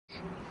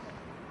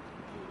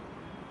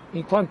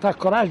In quanto a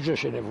coraggio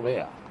ce ne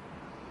voleva,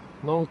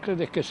 non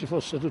credo che si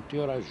fosse tutti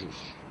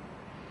coraggiosi.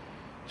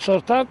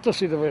 Soltanto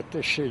si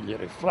dovette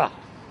scegliere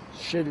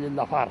scegliere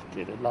la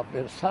parte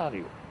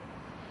dell'avversario.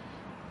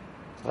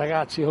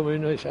 Ragazzi come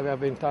noi, se aveva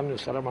 20 anni,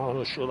 saremmo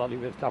conosciuti la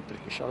libertà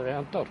perché ce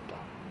l'avevano torta.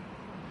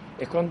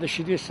 E quando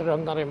ci dissero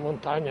andare in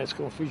montagna e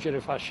sconfiggere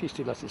i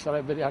fascisti, la si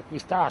sarebbe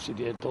riacquistati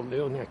dietro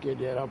leoni a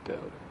chiedere a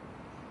peore.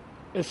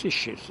 E si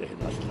scelse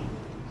la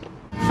strada.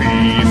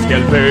 Fischia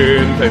il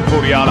vento e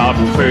furia la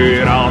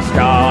bufera,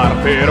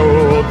 scarpe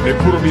rotte,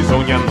 pur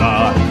bisogna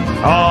andare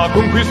a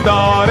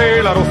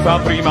conquistare la rossa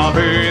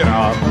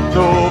primavera,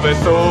 dove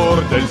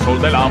sorge il sol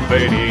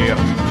dell'avvenir.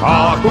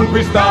 A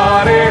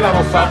conquistare la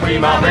rossa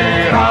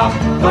primavera,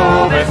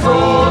 dove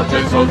sorge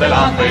il sol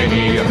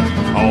dell'avvenir.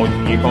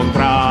 Ogni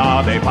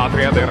contrada è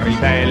patria del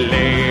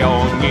ribelle,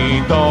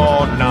 ogni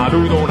donna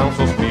lui dona un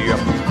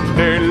sospiro.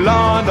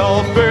 Nella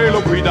notte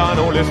lo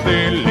guidano le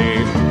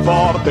stelle,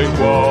 forte il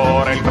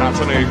cuore, il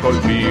braccio nel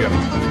colpir.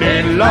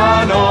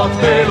 Nella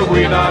notte lo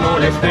guidano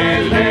le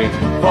stelle,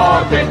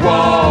 forte il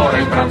cuore,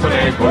 il braccio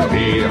nel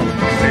colpir.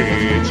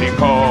 Se ci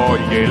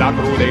coglie la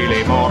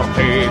crudele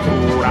morte,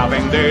 dura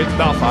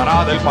vendetta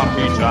sarà del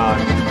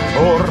partigiano.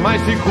 Ormai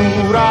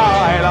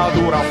sicura è la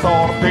dura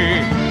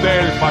sorte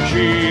del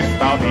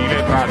fascista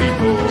vile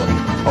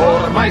traditore.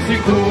 Ormai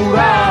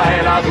sicura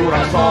è la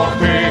dura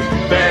sorte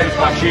del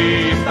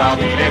fascista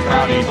vile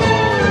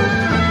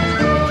traditore.